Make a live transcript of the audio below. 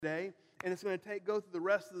today, and it's going to go through the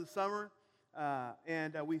rest of the summer.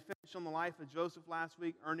 We finished on the life of Joseph last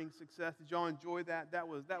week, earning success. Did y'all enjoy that? That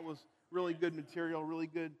was really good material, really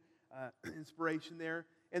good inspiration there.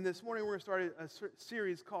 And this morning we're going to start a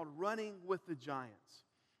series called Running with the Giants.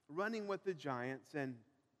 Running with the Giants. And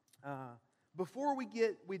before we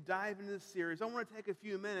dive into this series, I want to take a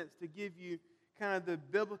few minutes to give you kind of the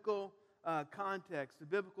biblical context, the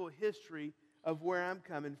biblical history of where I'm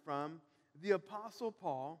coming from. The Apostle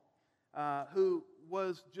Paul, who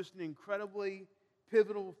was just an incredibly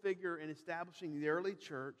pivotal figure in establishing the early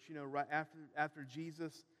church, right after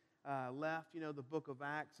Jesus left, the book of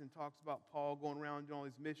Acts, and talks about Paul going around doing all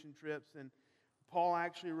these mission trips. And Paul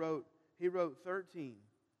actually wrote 13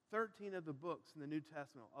 of the books in the New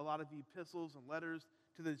Testament, a lot of epistles and letters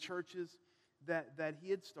to the churches that he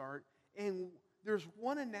had started. And there's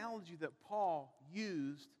one analogy that Paul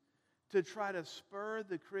used to try to spur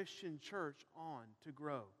the Christian church on to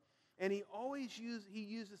grow. And he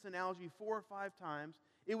used this analogy 4 or 5 times.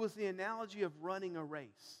 It was the analogy of running a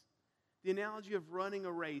race. The analogy of running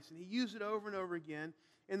a race. And he used it over and over again.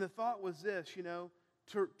 And the thought was this,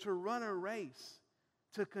 to run a race,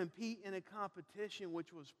 to compete in a competition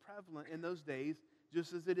which was prevalent in those days,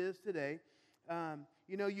 just as it is today,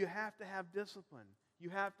 you have to have discipline. You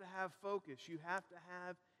have to have focus. You have to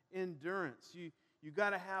have endurance. You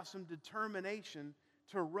got to have some determination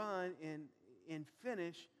to run and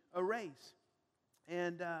finish a race.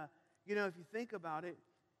 And, if you think about it,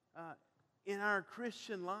 in our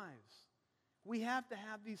Christian lives, we have to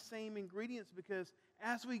have these same ingredients, because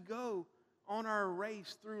as we go on our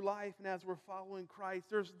race through life and as we're following Christ,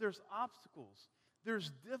 there's obstacles,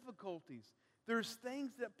 there's difficulties, there's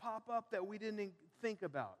things that pop up that we didn't think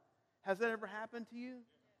about. Has that ever happened to you?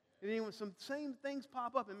 Some same things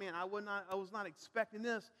pop up, and man, I was not expecting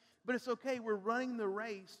this, but it's okay. We're running the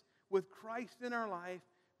race with Christ in our life,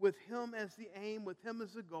 with Him as the aim, with Him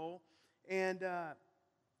as the goal, and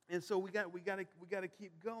so we got to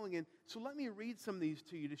keep going. And so let me read some of these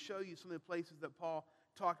to you to show you some of the places that Paul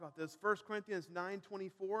talked about this. 1 Corinthians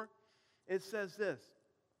 9:24, it says this: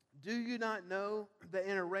 "Do you not know that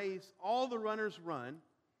in a race all the runners run,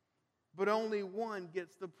 but only one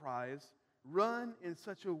gets the prize? Run in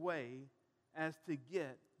such a way as to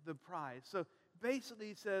get the prize." So basically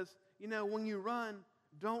he says, when you run,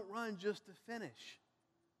 don't run just to finish.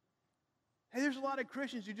 Hey, there's a lot of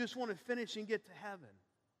Christians who just want to finish and get to heaven.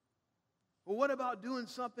 Well, what about doing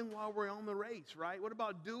something while we're on the race, right? What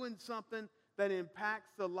about doing something that impacts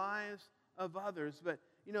the lives of others? But,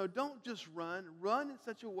 don't just run. Run in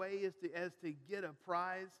such a way as to get a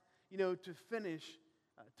prize, to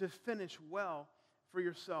finish well for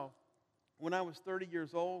yourself. When I was 30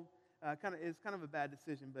 years old, it's kind of a bad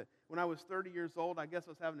decision, but when I was 30 years old, I guess I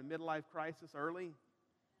was having a midlife crisis early.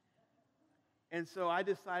 And so I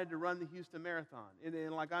decided to run the Houston Marathon. And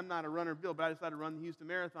I'm not a runner, Bill, but I decided to run the Houston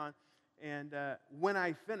Marathon. And when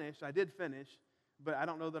I finished, I did finish, but I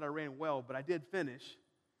don't know that I ran well, but I did finish.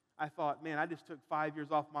 I thought, man, I just took 5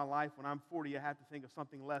 years off my life. When I'm 40, I have to think of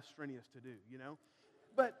something less strenuous to do,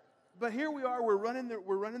 But here we are, we're running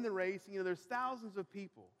the race. There's thousands of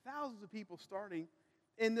people starting.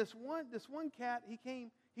 And this one cat, he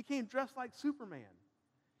came dressed like Superman.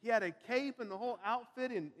 He had a cape and the whole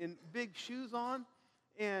outfit and big shoes on.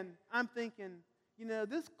 And I'm thinking,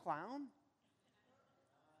 this clown,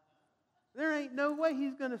 there ain't no way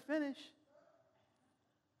he's going to finish.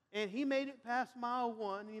 And he made it past mile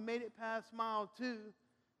 1, and he made it past mile 2,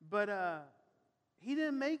 but he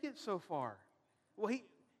didn't make it so far. Well,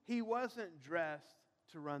 he wasn't dressed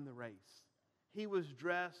to run the race. He was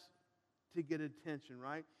dressed to get attention,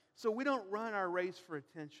 right? So we don't run our race for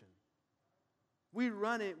attention. We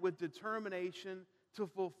run it with determination to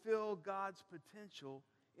fulfill God's potential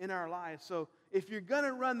in our lives. So if you're going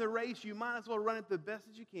to run the race, you might as well run it the best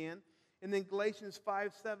that you can. And then Galatians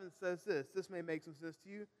 5:7 says this. This may make some sense to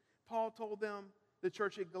you. Paul told them, the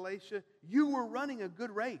church at Galatia, you were running a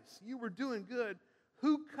good race. You were doing good.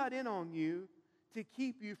 Who cut in on you to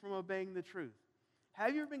keep you from obeying the truth?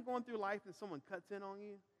 Have you ever been going through life and someone cuts in on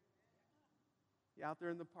you? You're out there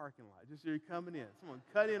in the parking lot, just you're coming in. Someone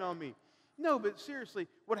cut in on me. No, but seriously,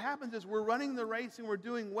 what happens is we're running the race and we're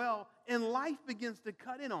doing well, and life begins to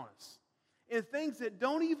cut in on us. And things that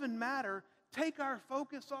don't even matter take our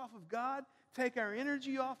focus off of God, take our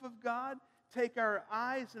energy off of God, take our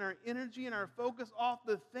eyes and our energy and our focus off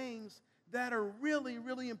the things that are really,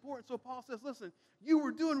 really important. So Paul says, listen, you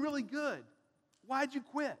were doing really good. Why'd you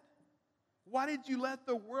quit? Why did you let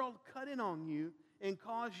the world cut in on you and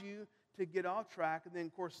cause you to get off track? And then,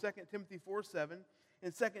 of course, 2 Timothy 4:7.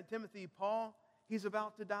 In 2 Timothy, Paul, he's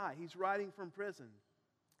about to die. He's writing from prison.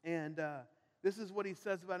 And This is what he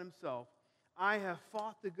says about himself. I have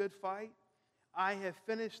fought the good fight. I have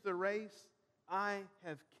finished the race. I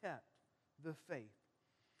have kept the faith.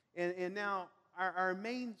 And now, our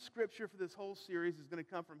main scripture for this whole series is going to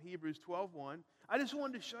come from Hebrews 12:1. I just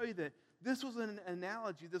wanted to show you that this was an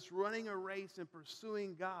analogy, this running a race and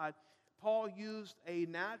pursuing God. Paul used a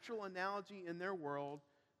natural analogy in their world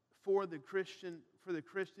for the Christian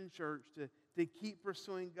church to keep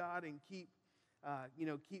pursuing God and keep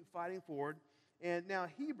fighting forward. And now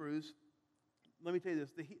Hebrews, let me tell you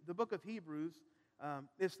this, the book of Hebrews,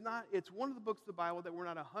 it's one of the books of the Bible that we're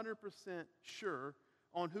not 100% sure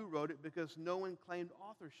on who wrote it because no one claimed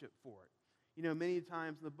authorship for it. You know, many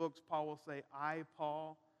times in the books, Paul will say, I,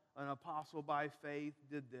 Paul, an apostle by faith,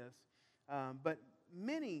 did this. But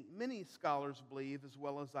many scholars believe, as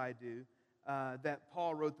well as I do, that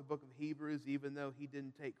Paul wrote the book of Hebrews, even though he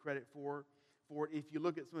didn't take credit for it. If you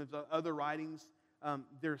look at some of his other writings,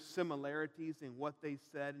 there's similarities in what they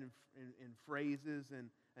said in phrases and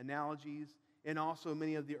analogies. And also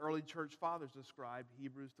many of the early church fathers described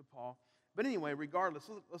Hebrews to Paul. But anyway, regardless,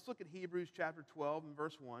 let's look at Hebrews chapter 12 and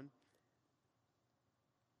verse 1.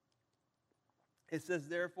 It says,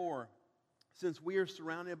 therefore, since we are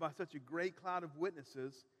surrounded by such a great cloud of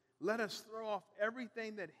witnesses, let us throw off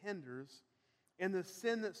everything that hinders and the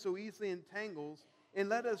sin that so easily entangles, and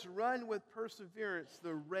let us run with perseverance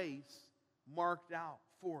the race marked out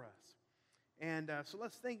for us. And so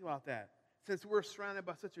let's think about that. Since we're surrounded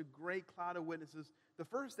by such a great cloud of witnesses, the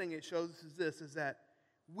first thing it shows us is that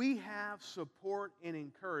we have support and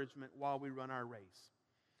encouragement while we run our race.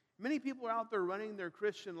 Many people are out there running their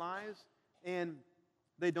Christian lives, and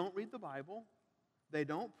they don't read the Bible, they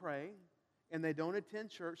don't pray, and they don't attend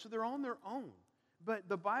church, so they're on their own. But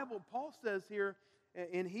the Bible, Paul says here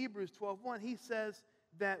in Hebrews 12:1, he says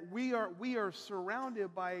that we are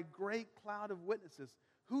surrounded by a great cloud of witnesses.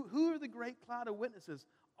 Who are the great cloud of witnesses?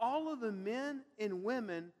 All of the men and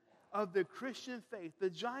women of the Christian faith, the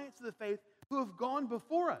giants of the faith who have gone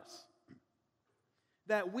before us.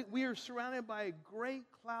 That we are surrounded by a great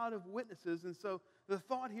cloud of witnesses. And so the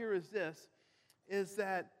thought here is this, is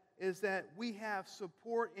that we have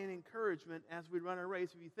support and encouragement as we run a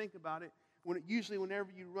race. If you think about it, usually whenever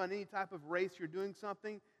you run any type of race, you're doing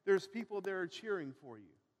something, there's people that are cheering for you.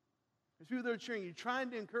 There's people that are cheering you,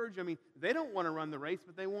 trying to encourage you. I mean, they don't want to run the race,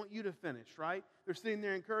 but they want you to finish, right? They're sitting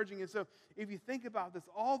there encouraging. And so if you think about this,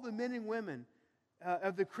 all the men and women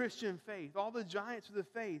of the Christian faith, all the giants of the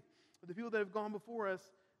faith, the people that have gone before us,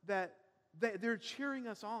 that they're cheering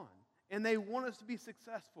us on. And they want us to be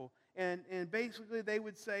successful. And basically they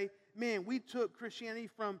would say, man, we took Christianity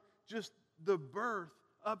from just the birth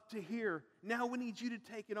up to here. Now we need you to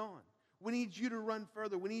take it on. We need you to run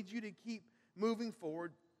further. We need you to keep moving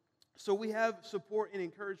forward. So we have support and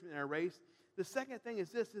encouragement in our race. The second thing is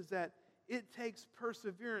this, is that it takes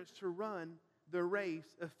perseverance to run the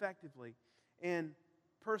race effectively. And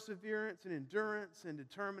perseverance and endurance and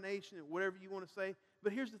determination and whatever you want to say.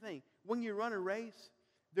 But here's the thing. When you run a race,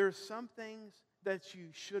 there's some things that you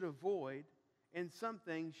should avoid and some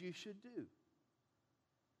things you should do.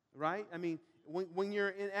 Right? I mean, when you're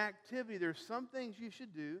in activity, there's some things you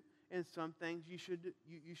should do and some things you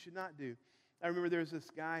should not do. I remember there was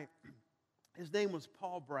this guy, his name was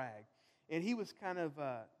Paul Bragg, and he was kind of,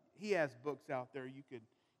 he has books out there,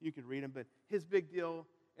 you could read them, but his big deal,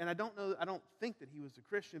 and I don't think that he was a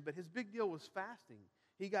Christian, but his big deal was fasting.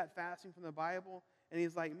 He got fasting from the Bible, and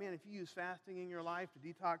he's like, man, if you use fasting in your life to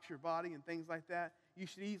detox your body and things like that, you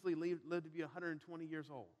should easily live to be 120 years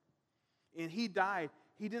old. And he died.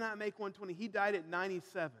 He did not make 120. He died at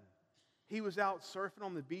 97. He was out surfing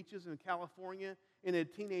on the beaches in California, and a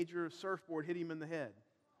teenager surfboard hit him in the head.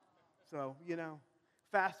 So,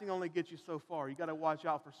 fasting only gets you so far. You got to watch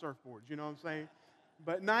out for surfboards, you know what I'm saying?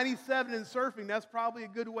 But 97 in surfing, that's probably a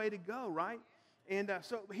good way to go, right? And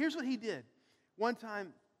so here's what he did. One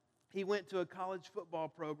time, he went to a college football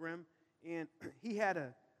program, and he had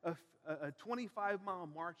a 25-mile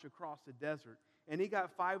march across the desert, and he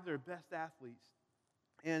got 5 of their best athletes.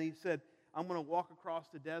 And he said, I'm going to walk across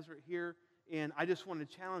the desert here, and I just want to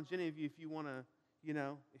challenge any of you if you want to,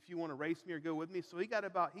 if you want to race me or go with me. So he got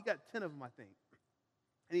 10 of them, I think.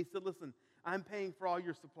 And he said, listen, I'm paying for all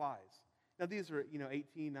your supplies. Now, these are,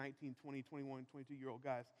 18, 19, 20, 21, 22-year-old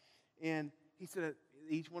guys. And he said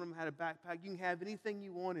each one of them had a backpack. You can have anything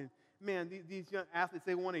you wanted. Man, these young athletes,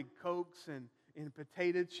 they wanted Cokes and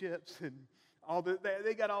potato chips and all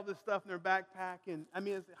they got all this stuff in their backpack. And, I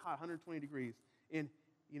mean, it's hot, 120 degrees. And,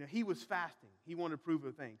 he was fasting. He wanted to prove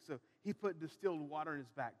a thing. So he put distilled water in his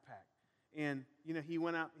backpack. And, he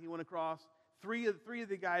went across. Three of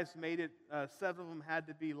the guys made it. 7 of them had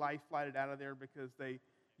to be life flighted out of there because they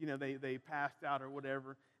they passed out or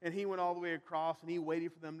whatever. And he went all the way across, and he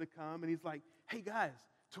waited for them to come. And he's like, hey, guys,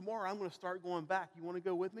 tomorrow I'm going to start going back. You want to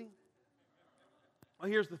go with me? Well,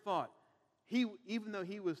 here's the thought. Even though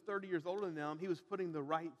he was 30 years older than them, he was putting the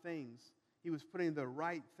right things. He was putting the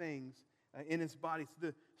right things in his body.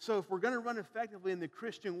 So if we're going to run effectively in the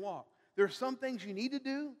Christian walk, there are some things you need to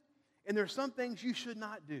do, and there are some things you should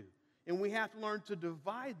not do. And we have to learn to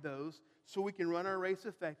divide those so we can run our race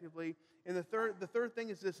effectively. And the third thing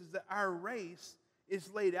is this, is that our race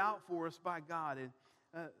is laid out for us by God. And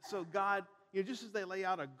so God, just as they lay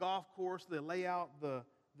out a golf course, they lay out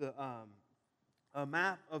a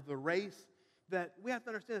map of the race, that we have to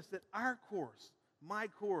understand this, that our course, my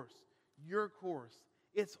course, your course,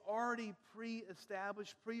 it's already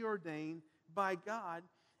pre-established, preordained by God,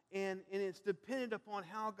 and it's dependent upon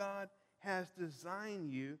how God has designed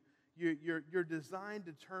you. Your design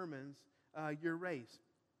determines your race.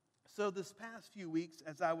 So this past few weeks,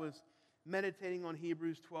 as I was meditating on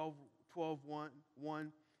Hebrews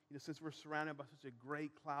 12:1, since we're surrounded by such a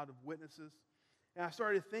great cloud of witnesses, and I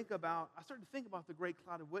started to think about the great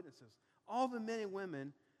cloud of witnesses, all the men and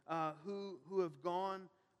women who have gone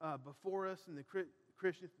before us in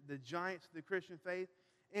the giants of the Christian faith,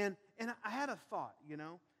 and I had a thought.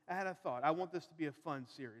 I want this to be a fun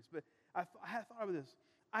series, but I had thought of this.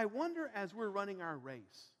 I wonder, as we're running our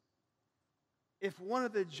race, if one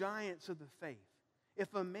of the giants of the faith,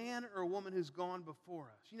 if a man or a woman who's gone before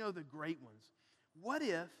us, the great ones, what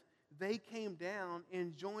if they came down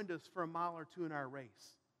and joined us for a mile or two in our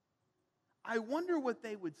race? I wonder what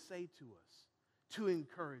they would say to us to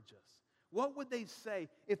encourage us. What would they say?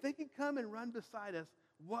 If they could come and run beside us,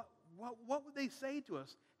 what would they say to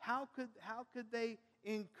us? How could they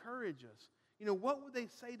encourage us? What would they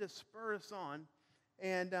say to spur us on?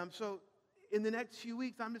 And so in the next few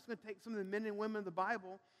weeks, I'm just going to take some of the men and women of the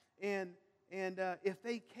Bible, and if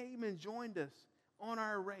they came and joined us on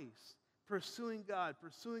our race, pursuing God,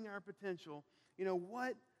 pursuing our potential,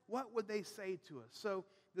 what would they say to us? So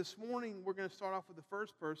this morning, we're going to start off with the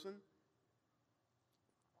first person.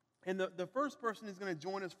 And the first person who's going to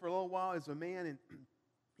join us for a little while is a man,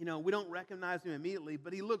 and we don't recognize him immediately,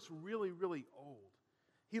 but he looks really, really old.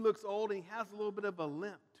 He looks old, and he has a little bit of a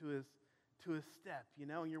limp to his step,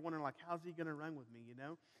 and you're wondering, like, how's he going to run with me,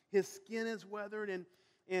 His skin is weathered,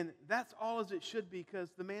 and that's all as it should be, because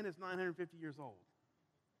the man is 950 years old.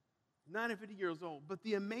 950 years old. But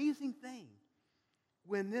the amazing thing,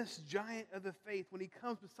 when this giant of the faith, when he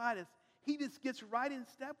comes beside us, he just gets right in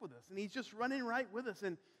step with us, and he's just running right with us,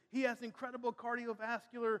 and he has incredible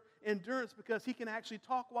cardiovascular endurance because he can actually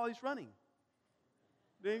talk while he's running.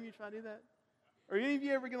 Did any of you try to do that? Or any of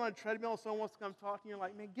you ever get on a treadmill and someone wants to come talk to you, you're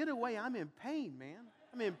like, man, get away, I'm in pain, man.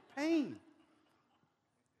 I'm in pain.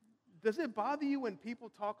 Does it bother you when people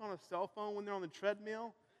talk on a cell phone when they're on the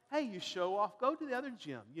treadmill? Hey, you show off, go to the other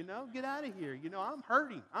gym, get out of here. I'm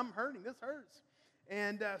hurting, this hurts.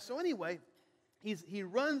 And so anyway, he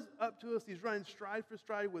runs up to us, he's running stride for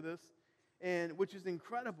stride with us, and which is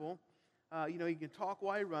incredible. He can talk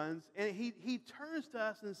while he runs, and he turns to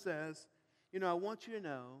us and says, I want you to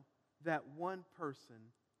know that one person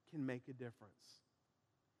can make a difference.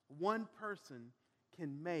 One person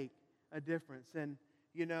can make a difference. And,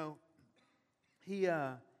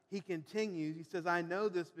 he continues, he says, I know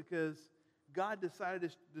this because God decided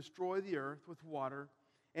to destroy the earth with water,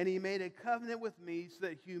 and he made a covenant with me so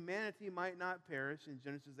that humanity might not perish in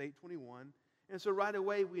Genesis 8:21. And so right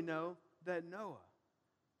away we know that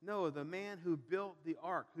Noah, the man who built the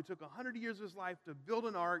ark, who took 100 years of his life to build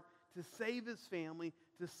an ark, to save his family,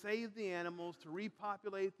 to save the animals, to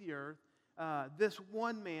repopulate the earth. This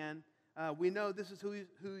one man, we know this is who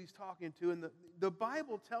he's talking to. And the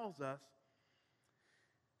Bible tells us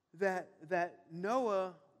that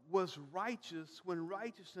Noah was righteous when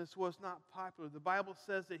righteousness was not popular. The Bible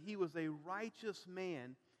says that he was a righteous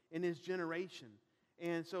man in his generation.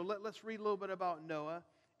 And so let's read a little bit about Noah,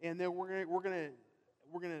 and then we're going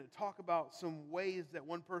to talk about some ways that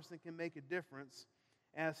one person can make a difference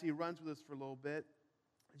as he runs with us for a little bit.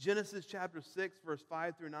 Genesis chapter 6, verse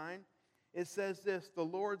 5 through 9, it says this, the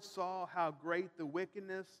Lord saw how great the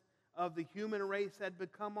wickedness of the human race had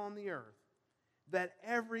become on the earth, that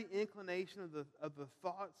every inclination of the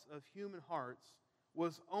thoughts of human hearts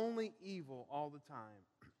was only evil all the time.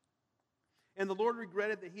 And the Lord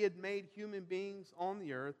regretted that he had made human beings on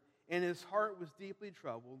the earth, and his heart was deeply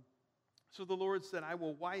troubled. So the Lord said, I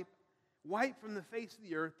will wipe from the face of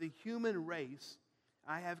the earth the human race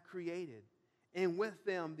I have created, and with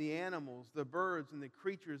them the animals, the birds, and the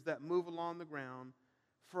creatures that move along the ground,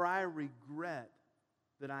 for I regret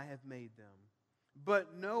that I have made them.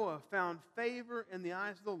 But Noah found favor in the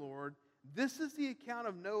eyes of the Lord. This is the account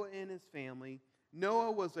of Noah and his family.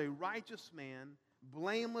 Noah was a righteous man,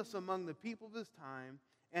 blameless among the people of his time,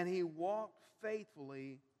 and he walked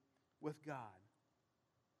faithfully with God.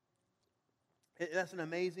 That's an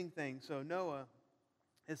amazing thing. So Noah,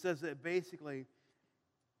 it says that basically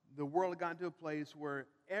the world got to a place where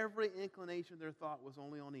every inclination of their thought was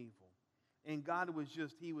only on evil. And God was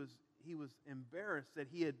just, he was embarrassed that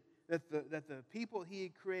that the people he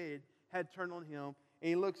had created had turned on him. And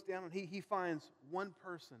he looks down and he finds one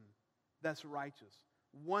person that's righteous.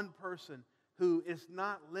 One person who is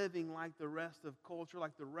not living like the rest of culture,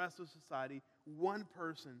 like the rest of society. One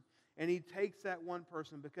person. And he takes that one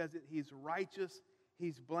person because he's righteous,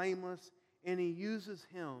 he's blameless, and he uses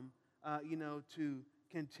him, to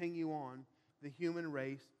continue on the human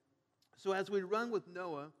race. So as we run with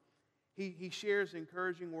Noah, he shares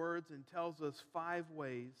encouraging words and tells us 5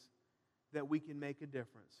 ways that we can make a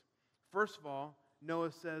difference. First of all,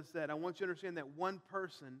 Noah says that I want you to understand that one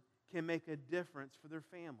person can make a difference for their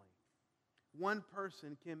family. One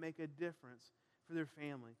person can make a difference for their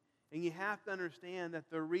family. And you have to understand that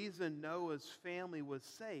the reason Noah's family was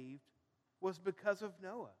saved was because of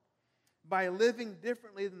Noah. By living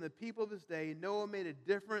differently than the people of his day, Noah made a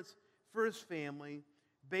difference for his family.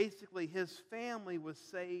 Basically, his family was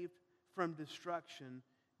saved from destruction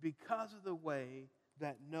because of the way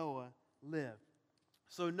that Noah lived.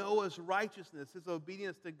 So Noah's righteousness, his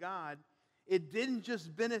obedience to God, it didn't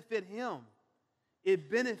just benefit him. It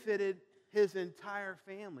benefited his entire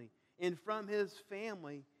family. And from his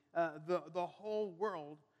family, the whole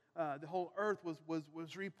world, the whole earth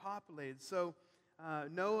was repopulated. So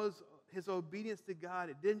his obedience to God,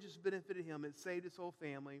 it didn't just benefit him, it saved his whole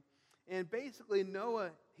family. And basically Noah,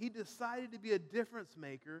 he decided to be a difference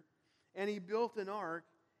maker, and he built an ark,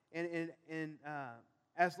 and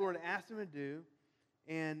as the Lord asked him to do.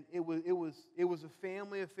 And it was a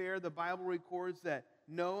family affair. The Bible records that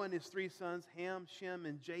Noah and his 3 sons, Ham, Shem,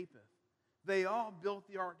 and Japheth, they all built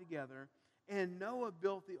the ark together. And Noah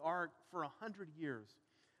built the ark for 100 years.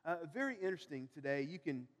 Very interesting today. You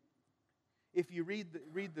can, if you read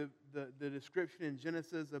the description in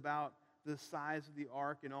Genesis about the size of the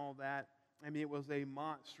ark and all that, I mean, it was a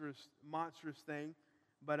monstrous thing.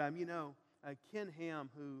 But Ken Ham,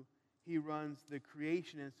 who he runs the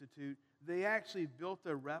Creation Institute, they actually built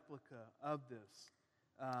a replica of this.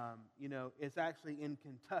 It's actually in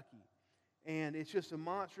Kentucky. And it's just a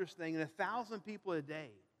monstrous thing. And 1,000 people a day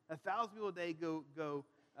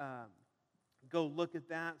go look at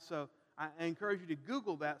that. So I encourage you to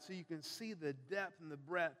Google that so you can see the depth and the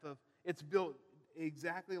breadth of, it's built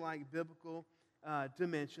exactly like biblical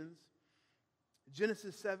dimensions.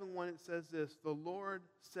 Genesis 7:1, it says this: the Lord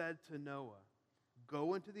said to Noah,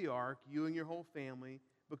 "Go into the ark, you and your whole family,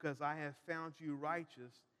 because I have found you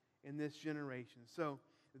righteous in this generation." So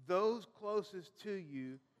those closest to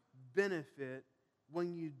you benefit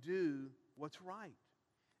when you do what's right.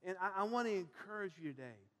 And I want to encourage you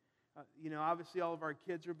today. Obviously all of our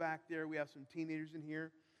kids are back there. We have some teenagers in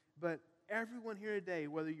here. But everyone here today,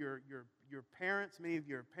 whether you're parents, many of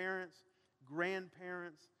you are parents,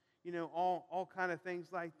 grandparents, all kind of things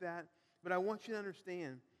like that. But I want you to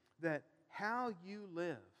understand that how you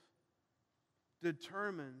live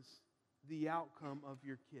determines the outcome of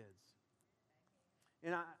your kids.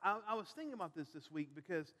 And I was thinking about this week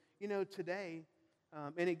because, today,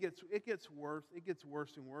 and it gets worse. It gets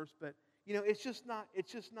worse and worse. But it's just not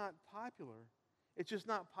popular. It's just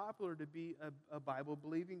not popular to be a Bible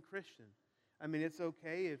believing Christian. I mean, it's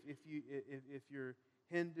okay if you're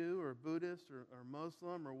Hindu or Buddhist or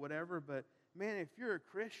Muslim or whatever. But man, if you're a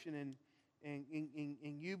Christian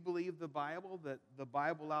and you believe the Bible, that the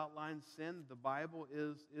Bible outlines sin, the Bible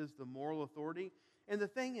is the moral authority. And the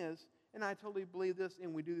thing is, and I totally believe this,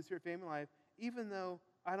 and we do this here at Family Life, even though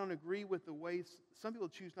I don't agree with the ways some people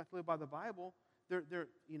choose not to live by the Bible, they're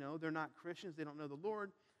not Christians, they don't know the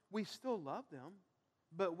Lord, we still love them,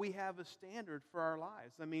 but we have a standard for our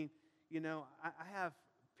lives. I mean, I have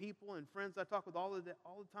people and friends I talk with all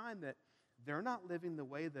the time that they're not living the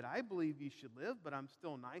way that I believe you should live, but I'm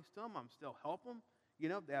still nice to them, I'm still help them.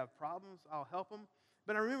 If they have problems, I'll help them.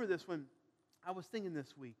 But I remember this when I was thinking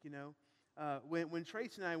this week, when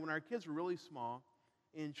Tracy and I, when our kids were really small,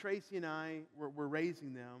 and Tracy and I were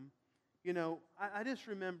raising them, I just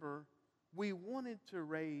remember we wanted to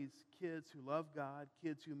raise kids who loved God,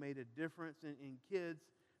 kids who made a difference, and kids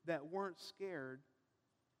that weren't scared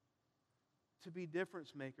to be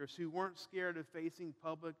difference makers, who weren't scared of facing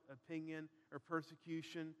public opinion or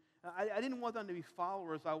persecution. I didn't want them to be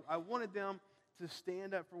followers. I wanted them to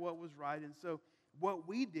stand up for what was right. And so what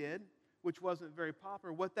we did, which wasn't very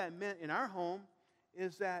popular, what that meant in our home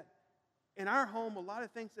is that In our home, a lot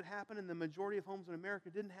of things that happen in the majority of homes in America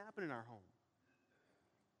didn't happen in our home.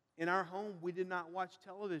 In our home, we did not watch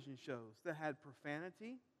television shows that had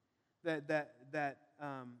profanity, that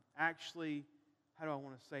actually, how do I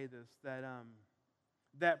want to say this?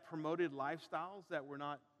 That promoted lifestyles that were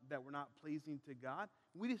not pleasing to God.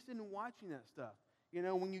 We just didn't watching that stuff. You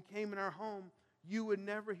know, when you came in our home, you would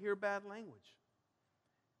never hear bad language.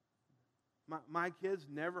 My kids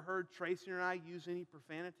never heard Tracy and I use any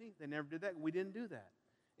profanity. They never did that. We didn't do that.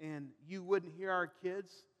 And you wouldn't hear our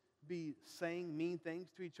kids be saying mean things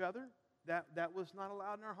to each other. That was not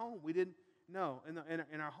allowed in our home. We didn't know.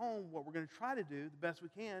 In our home, what we're going to try to do the best we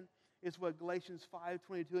can is what Galatians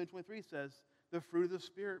 5:22 and 23 says, the fruit of the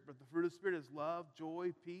Spirit. But the fruit of the Spirit is love,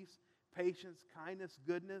 joy, peace, patience, kindness,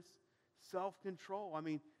 goodness, self-control. I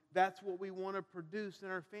mean, that's what we want to produce in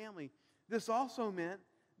our family. This also meant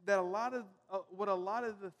that a lot of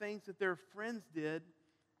the things that their friends did,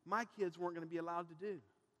 my kids weren't going to be allowed to do.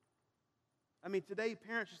 I mean, today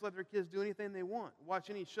parents just let their kids do anything they want, watch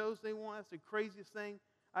any shows they want. That's the craziest thing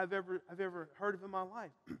I've ever heard of in my life.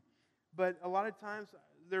 But a lot of times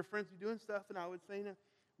their friends be doing stuff, and I would say, no,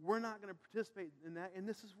 we're not going to participate in that, and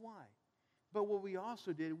this is why. But what we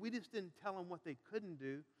also did, we just didn't tell them what they couldn't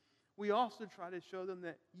do. We also tried to show them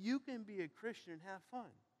that you can be a Christian and have fun.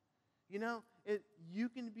 You know, you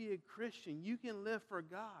can be a Christian. You can live for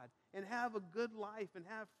God and have a good life and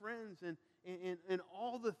have friends and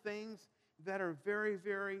all the things that are very,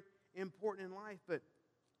 very important in life. But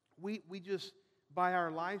we just, by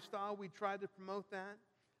our lifestyle, we tried to promote that.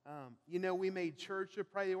 You know, we made church a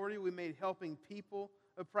priority. We made helping people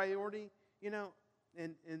a priority. You know,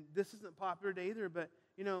 and this isn't popular today either, but,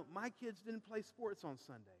 you know, my kids didn't play sports on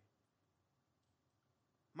Sunday.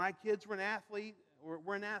 My kids were an athlete.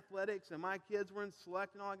 We're in athletics, and my kids were in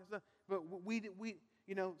select and all that kind of stuff. But we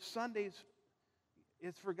you know, Sundays,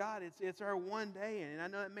 it's for God. It's our one day, and I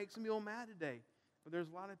know it makes some people mad today. But there's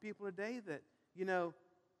a lot of people today that, you know,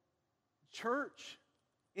 church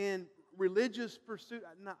and religious pursuit,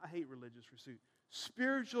 I hate religious pursuit.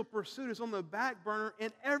 Spiritual pursuit is on the back burner,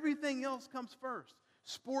 and everything else comes first.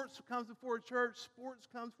 Sports comes before church. Sports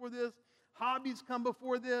comes before this. Hobbies come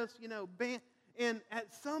before this. You know, band. And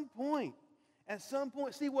at some point,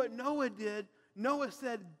 see what Noah did. Noah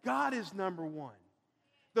said, God is number one.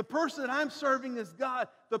 The person that I'm serving is God.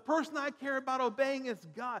 The person I care about obeying is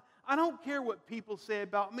God. I don't care what people say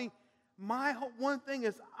about me. My one thing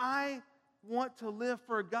is I want to live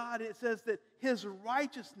for God. It says that His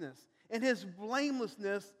righteousness and His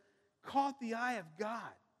blamelessness caught the eye of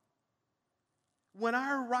God. When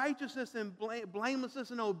our righteousness and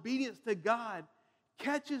blamelessness and obedience to God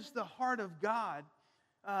catches the heart of God,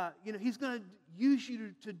 you know, He's going to use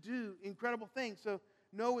you to do incredible things. So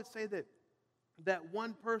Noah would say that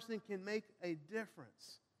one person can make a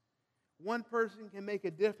difference. One person can make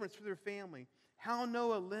a difference for their family. How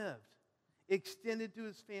Noah lived extended to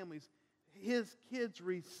his families. His kids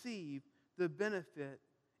received the benefit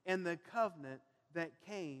and the covenant that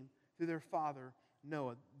came through their father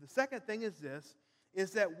Noah. The second thing is this,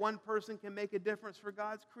 is that one person can make a difference for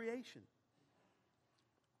God's creation.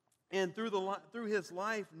 And through his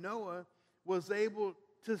life, Noah was able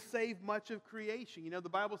to save much of creation. You know, the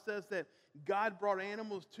Bible says that God brought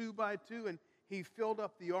animals 2 by 2, and He filled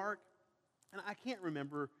up the ark. And I can't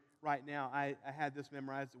remember right now. I had this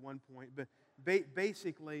memorized at one point. But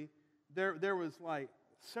basically, there was like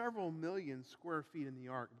several million square feet in the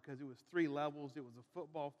ark because it was 3 levels. It was a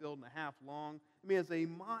football field and a half long. I mean, it's a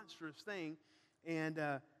monstrous thing. And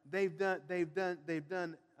they've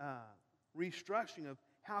done restructuring of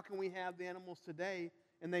how can we have the animals today,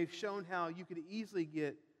 and they've shown how you could easily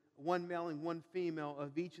get one male and one female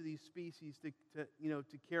of each of these species to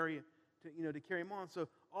carry them on. So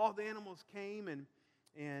all the animals came,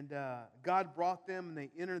 and God brought them, and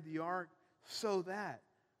they entered the ark, so that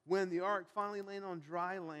when the ark finally landed on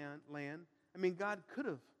dry land, I mean, God could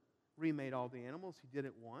have remade all the animals. He did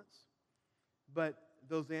it once, but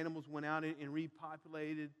those animals went out and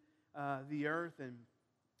repopulated the earth,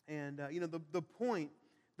 and you know, the point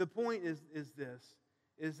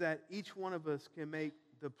is that each one of us can make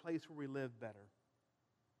the place where we live better.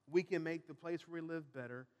 We can make the place where we live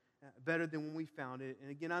better than when we found it.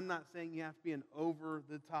 And again, I'm not saying you have to be an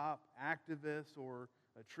over-the-top activist or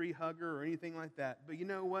a tree hugger or anything like that. But you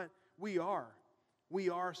know what? We are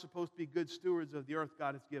supposed to be good stewards of the earth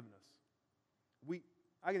God has given us.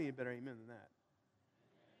 I can need a better amen than that.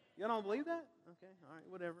 Y'all don't believe that? Okay, all right,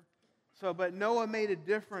 whatever. So, but Noah made a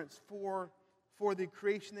difference for the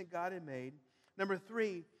creation that God had made. Number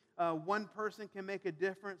 3, one person can make a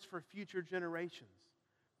difference for future generations.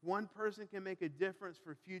 One person can make a difference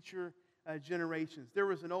for future generations. There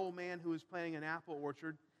was an old man who was planting an apple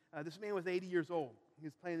orchard. This man was 80 years old. He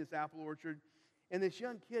was planting this apple orchard. And this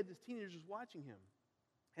young kid, this teenager, was watching him.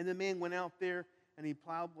 And the man went out there and he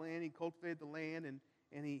plowed land, he cultivated the land,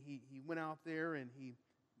 and he went out there and he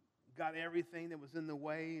got everything that was in the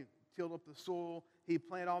way, tilled up the soil. He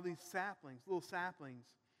planted all these saplings, little saplings,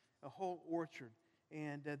 a whole orchard.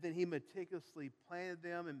 And then he meticulously planted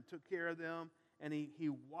them and took care of them, and he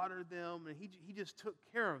watered them, and he just took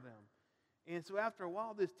care of them. And so after a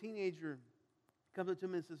while, this teenager comes up to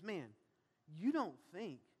him and says, man, you don't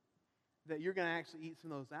think that you're going to actually eat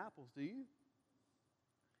some of those apples, do you?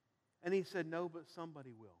 And he said, no, but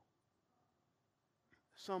somebody will.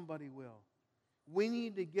 Somebody will. We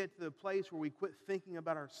need to get to the place where we quit thinking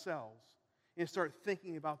about ourselves and start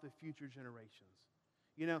thinking about the future generations.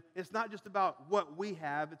 You know, it's not just about what we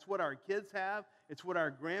have. It's what our kids have. It's what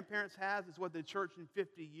our grandparents have. It's what the church in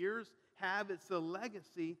 50 years have. It's the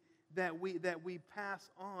legacy that we pass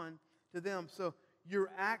on to them. So your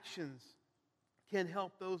actions can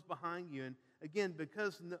help those behind you. And again,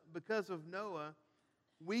 because of Noah,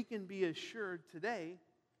 we can be assured today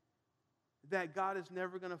that God is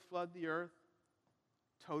never going to flood the earth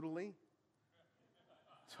totally.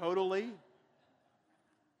 Totally.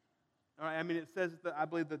 All right, I mean, it says that I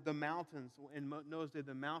believe that the mountains, in Noah's day,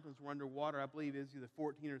 the mountains were underwater, I believe is either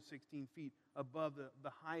 14 or 16 feet above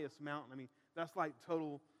the highest mountain. I mean, that's like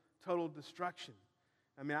total destruction.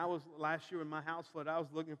 I mean, last year when my house flooded, I was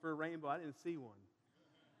looking for a rainbow. I didn't see one.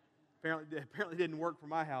 Apparently didn't work for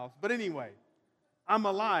my house. But anyway, I'm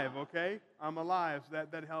alive, okay? I'm alive, so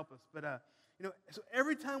that helps us. But, so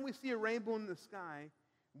every time we see a rainbow in the sky,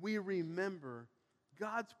 we remember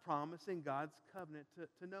God's promise and God's covenant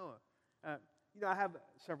to Noah. I have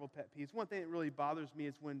several pet peeves. One thing that really bothers me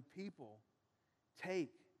is when people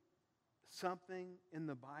take something in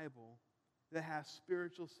the Bible that has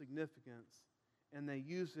spiritual significance and they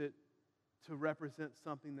use it to represent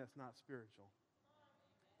something that's not spiritual.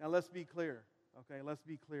 Now let's be clear, okay? Let's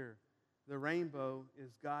be clear. The rainbow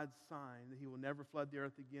is God's sign that He will never flood the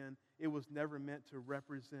earth again. It was never meant to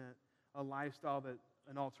represent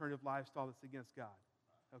an alternative lifestyle that's against God,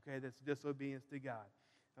 okay? That's disobedience to God.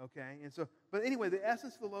 Okay, and so, but anyway, the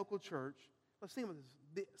essence of the local church, let's think about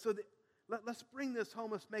this. Let's bring this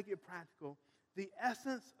home, let's make it practical. The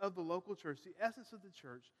essence of the local church, the essence of the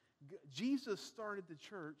church, Jesus started the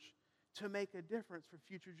church to make a difference for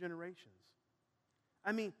future generations.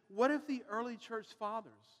 I mean, what if the early church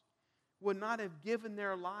fathers would not have given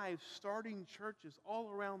their lives starting churches all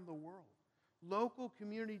around the world? Local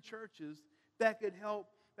community churches that could help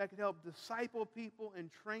disciple people and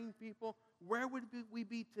train people. Where would we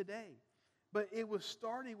be today? But it was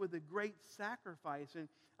starting with a great sacrifice. And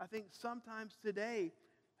I think sometimes today,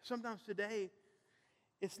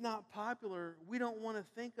 it's not popular. We don't want to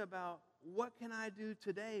think about what can I do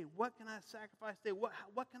today? What can I sacrifice today?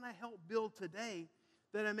 What can I help build today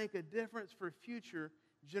that I make a difference for future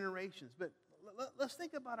generations? But let's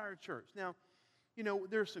think about our church. Now,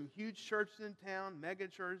 there's some huge churches in town, mega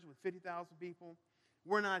churches with 50,000 people.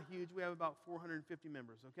 We're not huge. We have about 450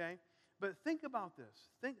 members, okay? But think about this.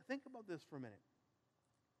 Think about this for a minute.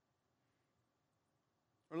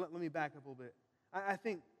 Or let me back up a little bit.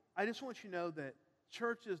 I just want you to know that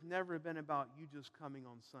church has never been about you just coming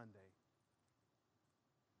on Sunday.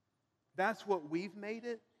 That's what we've made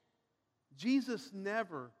it. Jesus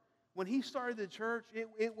never, when He started the church,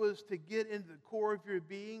 it was to get into the core of your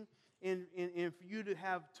being and for you to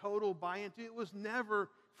have total buy-in. It was never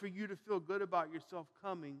for you to feel good about yourself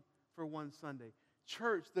coming for one Sunday.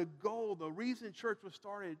 Church, the goal, the reason church was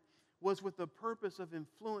started was with the purpose of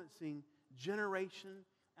influencing generation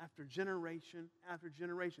after generation after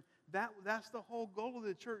generation. That's the whole goal of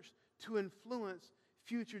the church, to influence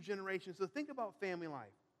future generations. So think about family life.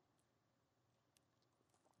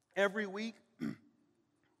 Every week,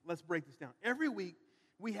 let's break this down. Every week,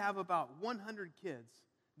 we have about 100 kids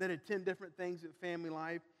that attend different things at Family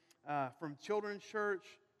Life, from children's church,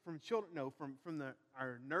 from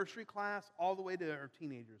our nursery class all the way to our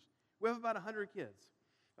teenagers. We have about 100 kids,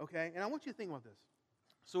 okay? And I want you to think about this.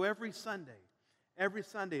 So every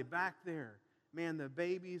Sunday back there, man, the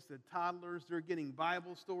babies, the toddlers, they're getting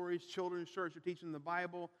Bible stories. Children's church are teaching the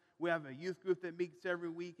Bible. We have a youth group that meets every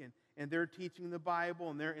week, and they're teaching the Bible,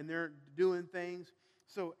 and they're doing things.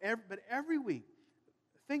 So every week,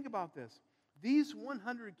 think about this. These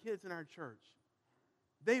 100 kids in our church,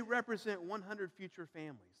 they represent 100 future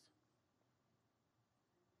families.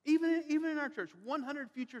 Even in our church, 100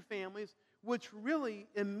 future families, which really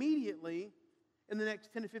immediately, in the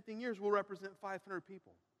next 10 to 15 years, will represent 500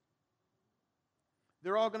 people.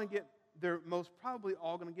 They're most probably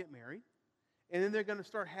all going to get married. and then they're going to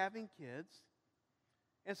start having kids.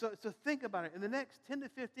 And so think about it. In the next 10 to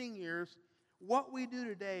 15 years, what we do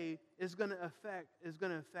today is going to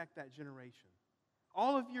affect that generation.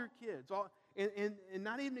 All of your kids, and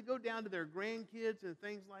not even to go down to their grandkids and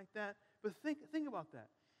things like that. But think about that.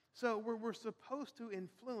 So we're supposed to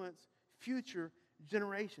influence future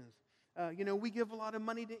generations. We give a lot of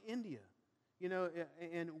money to India,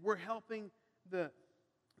 and we're helping the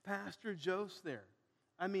Pastor Jose there.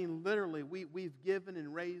 I mean, literally, we've given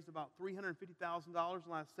and raised about $350,000 in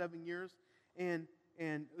the last 7 years, and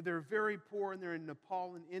they're very poor, and they're in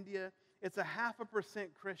Nepal and India. It's a 0.5%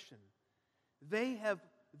 Christian. They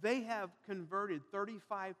have converted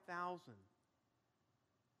 35,000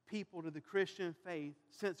 people to the Christian faith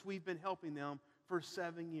since we've been helping them for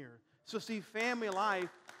 7 years. So see, Family Life,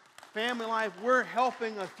 we're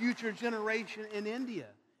helping a future generation in India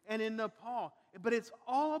and in Nepal. But it's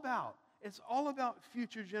all about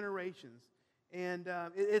future generations. And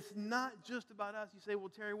it's not just about us. You say, well,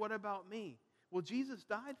 Terry, what about me? Well, Jesus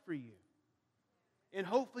died for you. And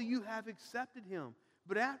hopefully you have accepted Him.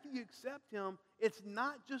 But after you accept Him, it's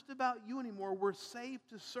not just about you anymore. We're saved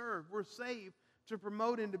to serve. We're saved to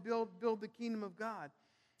promote and to build the kingdom of God.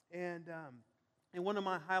 And one of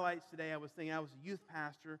my highlights today, I was a youth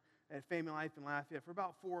pastor at Family Life in Lafayette for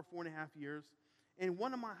about 4.5 years. And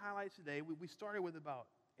one of my highlights today, we started with about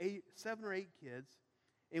 7 or 8 kids,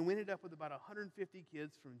 and we ended up with about 150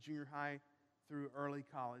 kids from junior high through early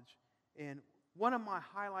college. And one of my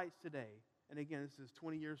highlights today, and again, this is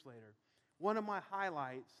 20 years later, one of my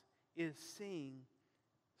highlights is seeing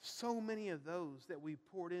so many of those that we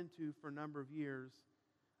poured into for a number of years.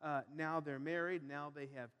 Now they're married, now they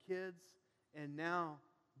have kids, and now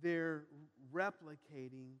they're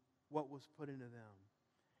replicating what was put into them.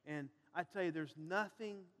 And I tell you, there's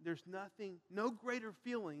no greater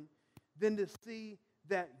feeling than to see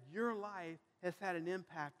that your life has had an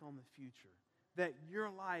impact on the future, that your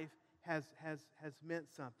life has meant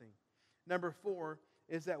something. Number 4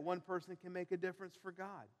 is that one person can make a difference for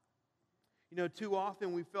God. Too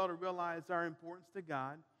often we fail to realize our importance to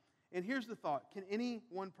God. And here's the thought: can any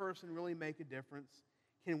one person really make a difference?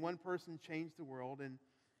 Can one person change the world? And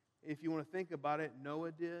if you want to think about it,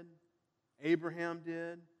 Noah did, Abraham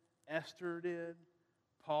did, Esther did,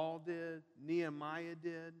 Paul did, Nehemiah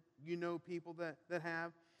did. You know people that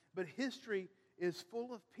have. But history is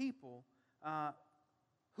full of people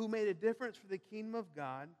who made a difference for the kingdom of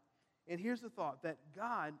God. And here's the thought, that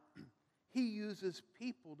God, He uses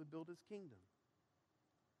people to build His kingdom.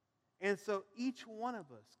 And so each one of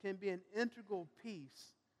us can be an integral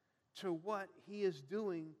piece to what He is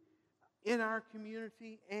doing in our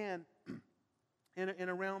community and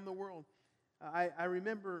around the world. I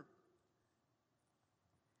remember,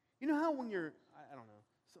 how when you're, I don't know,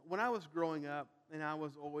 so when I was growing up, and I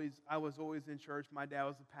was always in church, my dad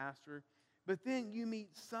was a pastor, but then you meet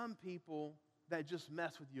some people that just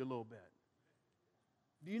mess with you a little bit.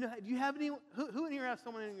 Do you have anyone, who in here has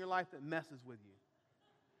someone in your life that messes with you?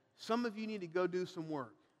 Some of you need to go do some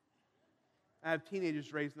work. I have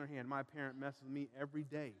teenagers raising their hand. My parent messes with me every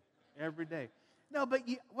day. No, but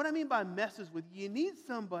what I mean by messes with you need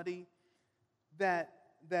somebody that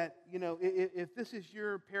if this is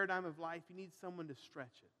your paradigm of life, you need someone to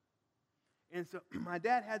stretch it. And so my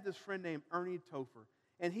dad had this friend named Ernie Topher,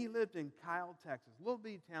 and he lived in Kyle, Texas, a little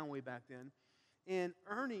bitty town way back then. And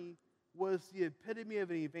Ernie was the epitome of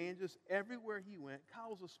an evangelist everywhere he went. Kyle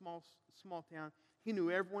was a small town. He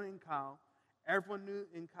knew everyone in Kyle. Everyone knew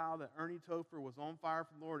in Kyle that Ernie Topher was on fire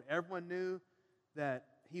for the Lord. Everyone knew that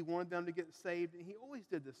he wanted them to get saved, and he always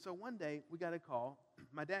did this. So one day, we got a call.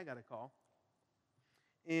 My dad got a call,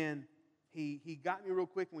 and he got me real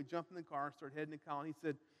quick, and we jumped in the car and started heading to Kyle. And he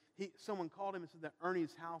said, someone called him and said that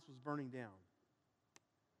Ernie's house was burning down.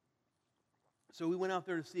 So we went out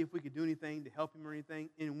there to see if we could do anything to help him or anything.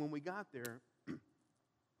 And when we got there,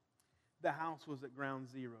 the house was at ground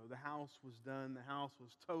zero. The house was done. The house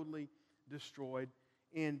was totally destroyed.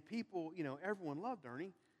 And people, everyone loved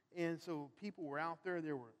Ernie. And so people were out there.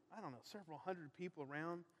 There were, several hundred people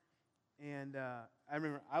around. And I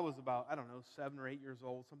remember I was about, 7 or 8 years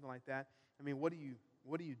old, something like that. I mean, what do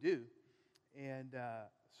you do? And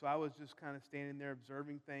so I was just kind of standing there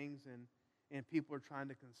observing things, and people are trying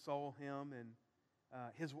to console him. And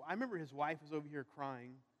I remember his wife was over here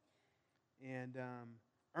crying, and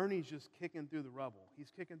Ernie's just kicking through the rubble.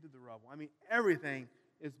 He's kicking through the rubble. I mean, everything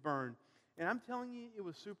is burned. And I'm telling you, it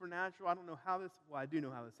was supernatural. I don't know how this, I do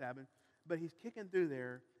know how this happened, but he's kicking through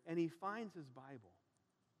there, and he finds his Bible.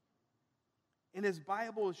 And his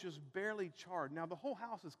Bible is just barely charred. Now, the whole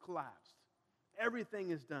house is collapsed. Everything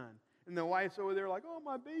is done. And the wife's over there like, oh,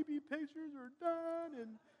 my baby pictures are done,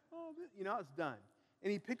 and oh, it's done.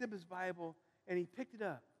 And he picked up his Bible, and he picked it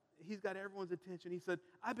up. He's got everyone's attention. He said,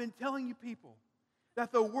 I've been telling you people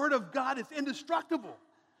that the Word of God is indestructible.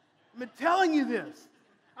 I've been telling you this.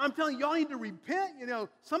 I'm telling you, y'all need to repent.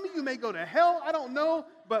 Some of you may go to hell. I don't know.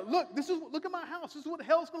 But look at my house. This is what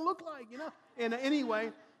hell's going to look like, And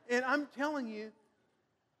anyway, and I'm telling you,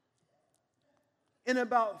 in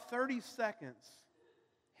about 30 seconds,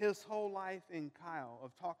 his whole life in Kyle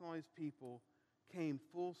of talking to all these people came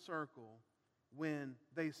full circle when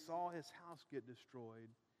they saw his house get destroyed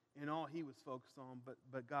and all he was focused on,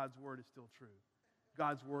 but God's Word is still true.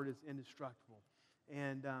 God's Word is indestructible.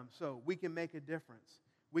 And so we can make a difference.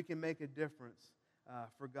 We can make a difference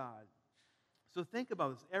for God. So think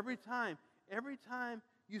about this. Every time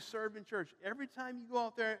you serve in church, every time you go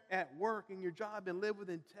out there at work in your job and live with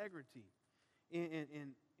integrity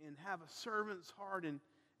and have a servant's heart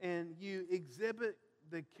and you exhibit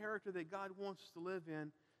the character that God wants us to live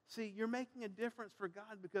in, see, you're making a difference for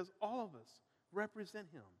God because all of us represent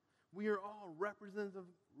Him. We are all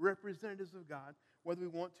representatives of God, whether we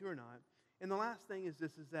want to or not. And the last thing is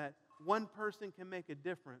this, is that one person can make a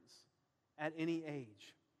difference at any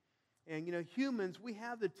age. And, humans, we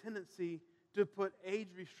have the tendency to put age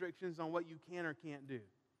restrictions on what you can or can't do.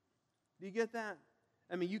 Do you get that?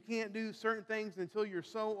 I mean, you can't do certain things until you're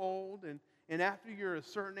so old, and after you're a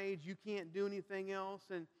certain age, you can't do anything else.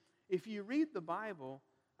 And if you read the Bible,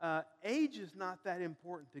 age is not that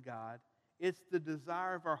important to God. It's the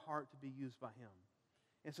desire of our heart to be used by Him.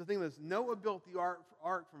 And so think of this. Noah built the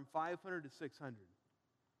ark from 500 to 600.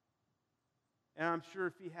 And I'm sure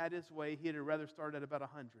if he had his way, he'd have rather started at about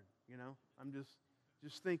 100. I'm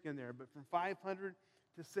just thinking there. But from 500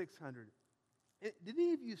 to 600. Did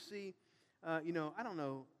any of you see, I don't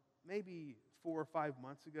know, maybe 4 or 5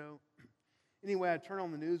 months ago? Anyway, I turned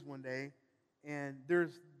on the news one day, and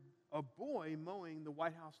there's a boy mowing the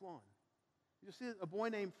White House lawn. You see a boy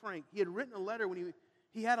named Frank. He had written a letter when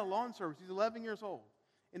he had a lawn service. He's 11 years old.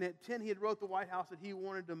 And at 10, he had wrote the White House that he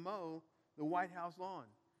wanted to mow the White House lawn.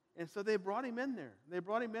 And so they brought him in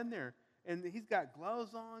there. And he's got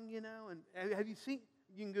gloves on, And have you seen?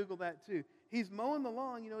 You can Google that too. He's mowing the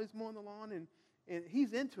lawn, he's mowing the lawn. And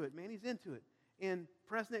he's into it, man. He's into it. And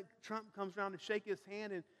President Trump comes around to shake his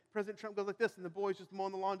hand. And President Trump goes like this. And the boy's just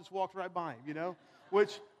mowing the lawn, just walks right by him,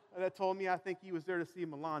 Which that told me I think he was there to see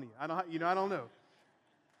Melania. I don't know.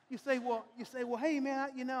 You say, well, hey, man,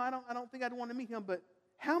 I don't think I'd want to meet him. But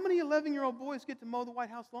how many 11-year-old boys get to mow the White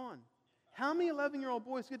House lawn? How many 11-year-old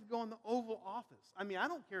boys get to go in the Oval Office? I mean, I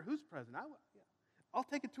don't care who's president. I'll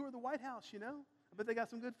take a tour of the White House, I bet they got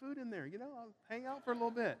some good food in there, I'll hang out for a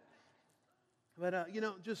little bit. But,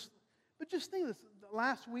 just think of this.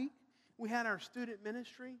 Last week, we had our student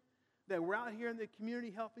ministry that we're out here in the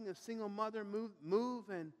community helping a single mother move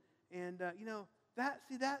and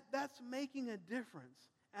that's making a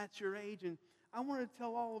difference at your age. And I want to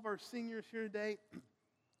tell all of our seniors here today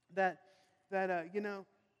that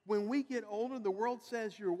when we get older, the world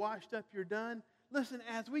says you're washed up, you're done. Listen,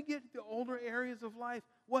 as we get to the older areas of life,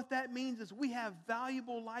 what that means is we have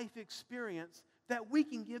valuable life experience that we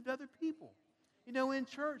can give to other people. In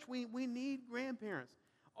church, we need grandparents.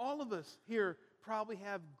 All of us here probably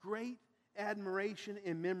have great admiration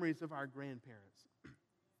and memories of our grandparents.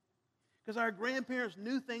 Because our grandparents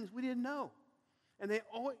knew things we didn't know. And they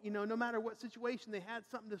all, no matter what situation, they had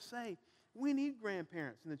something to say. We need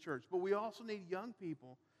grandparents in the church, but we also need young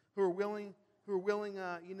people who are willing,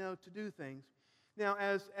 to do things. Now,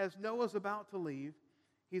 as Noah's about to leave,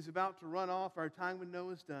 he's about to run off. Our time with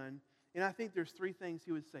Noah's done. And I think there's 3 things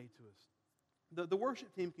he would say to us. The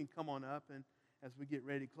worship team can come on up, and as we get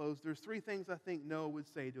ready to close, there's 3 things I think Noah would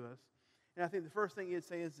say to us. And I think the first thing he'd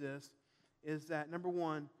say is this, is that, number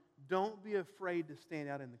 1, don't be afraid to stand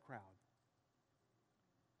out in the crowd.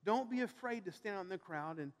 Don't be afraid to stand out in the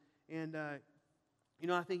crowd. And I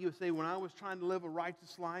think he would say, when I was trying to live a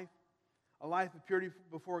righteous life, a life of purity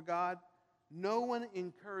before God, no one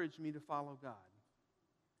encouraged me to follow God.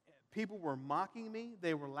 People were mocking me.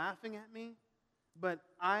 They were laughing at me. But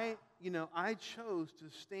I chose to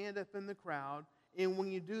stand up in the crowd. And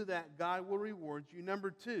when you do that, God will reward you.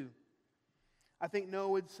 Number 2, I think Noah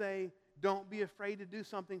would say, don't be afraid to do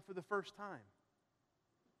something for the first time.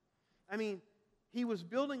 I mean, he was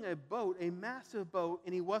building a boat, a massive boat,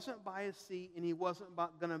 and he wasn't by a sea, and it wasn't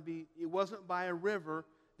by a river.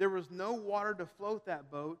 There was no water to float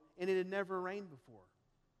that boat, and it had never rained before.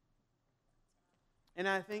 And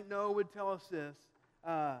I think Noah would tell us this,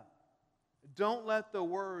 don't let the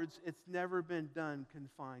words, it's never been done,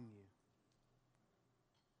 confine you.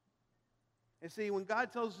 And see, when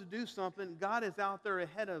God tells us to do something, God is out there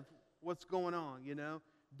ahead of what's going on,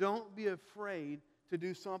 Don't be afraid to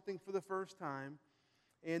do something for the first time.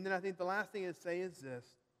 And then I think the last thing I'd say is this.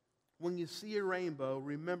 When you see a rainbow,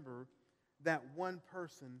 remember that one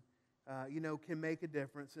person, can make a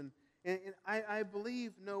difference. And I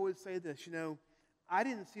believe Noah would say this, I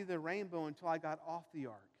didn't see the rainbow until I got off the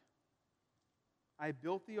ark. I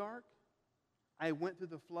built the ark. I went through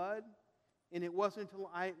the flood. And it wasn't until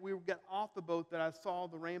we got off the boat that I saw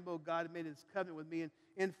the rainbow. God had made His covenant with me.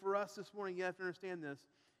 And for us this morning, you have to understand this.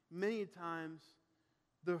 Many times,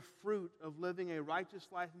 the fruit of living a righteous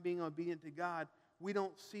life and being obedient to God, we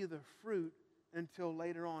don't see the fruit until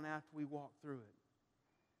later on after we walk through it.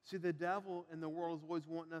 See, the devil and the world is always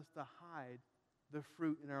wanting us to hide the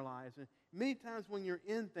fruit in our lives. And many times when you're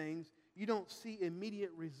in things, you don't see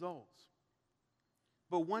immediate results.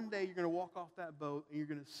 But one day you're going to walk off that boat and you're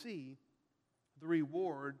going to see the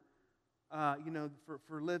reward,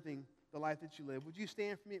 for living the life that you live. Would you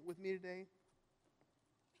stand with me today?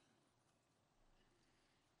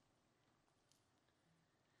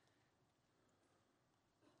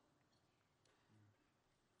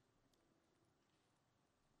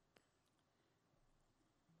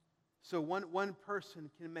 So one person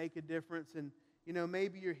can make a difference. And,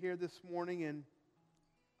 maybe you're here this morning and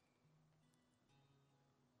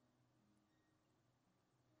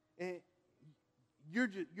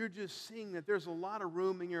you're just seeing that there's a lot of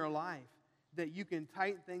room in your life that you can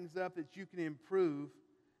tighten things up, that you can improve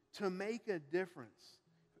to make a difference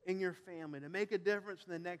in your family, to make a difference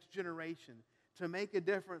in the next generation, to make a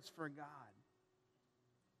difference for God.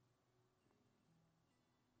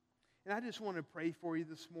 And I just want to pray for you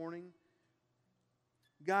this morning.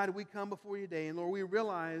 God, we come before you today, and Lord, we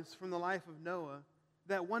realize from the life of Noah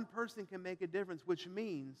that one person can make a difference, which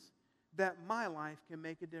means that my life can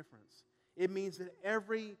make a difference. It means that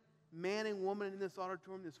every man and woman in this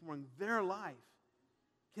auditorium this morning, their life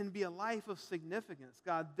can be a life of significance.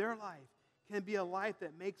 God, their life can be a life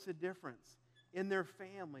that makes a difference in their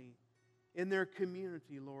family, in their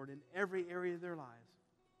community, Lord, in every area of their lives.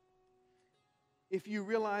 If you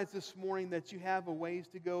realize this morning that you have a ways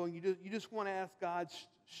to go and you just want to ask God to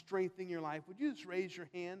strengthen your life, would you just raise your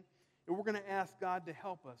hand? And we're going to ask God to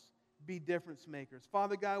help us be difference makers.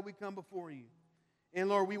 Father God, we come before you. And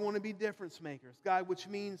Lord, we want to be difference makers, God, which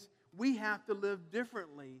means we have to live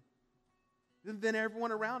differently than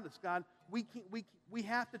everyone around us, God. We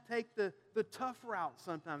have to take the tough route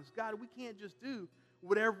sometimes. God, we can't just do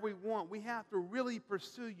whatever we want. We have to really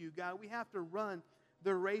pursue you, God. We have to run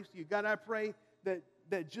the race to you. God, I pray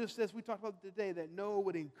that just as we talked about today, that Noah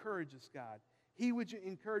would encourage us, God. He would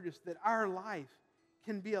encourage us that our life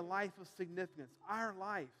can be a life of significance. Our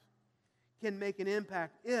life can make an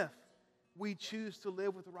impact if we choose to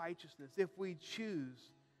live with righteousness, if we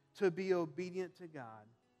choose to be obedient to God.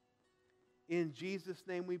 In Jesus'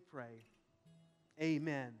 name we pray.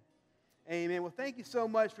 Amen. Amen. Well, thank you so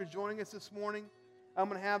much for joining us this morning. I'm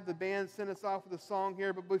going to have the band send us off with a song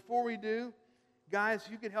here. But before we do, guys,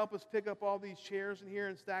 if you could help us pick up all these chairs in here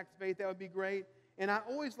and stack of faith, that would be great. And I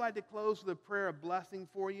always like to close with a prayer of blessing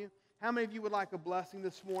for you. How many of you would like a blessing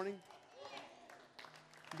this morning?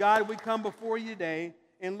 God, we come before you today.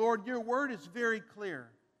 And Lord, your word is very clear.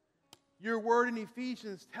 Your word in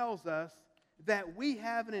Ephesians tells us that we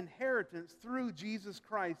have an inheritance through Jesus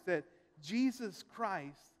Christ, that Jesus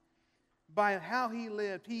Christ, by how He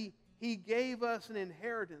lived, He gave us an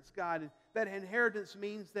inheritance, God. That inheritance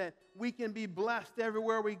means that we can be blessed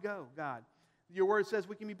everywhere we go, God. Your word says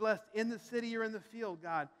we can be blessed in the city or in the field,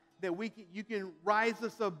 God. That you can rise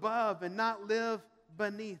us above and not live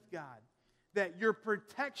beneath, God. That your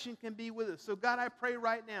protection can be with us. So God, I pray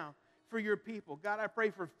right now for your people. God, I pray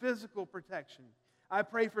for physical protection. I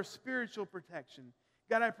pray for spiritual protection.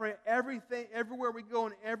 God, I pray everywhere we go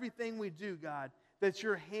and everything we do, God, that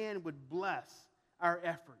your hand would bless our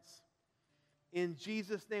efforts. In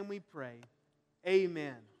Jesus' name we pray.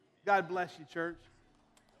 Amen. God bless you, church.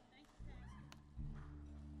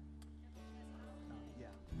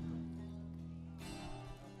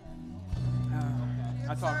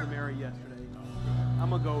 I talked to Mary yesterday. I'm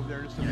going to go over there just a minute.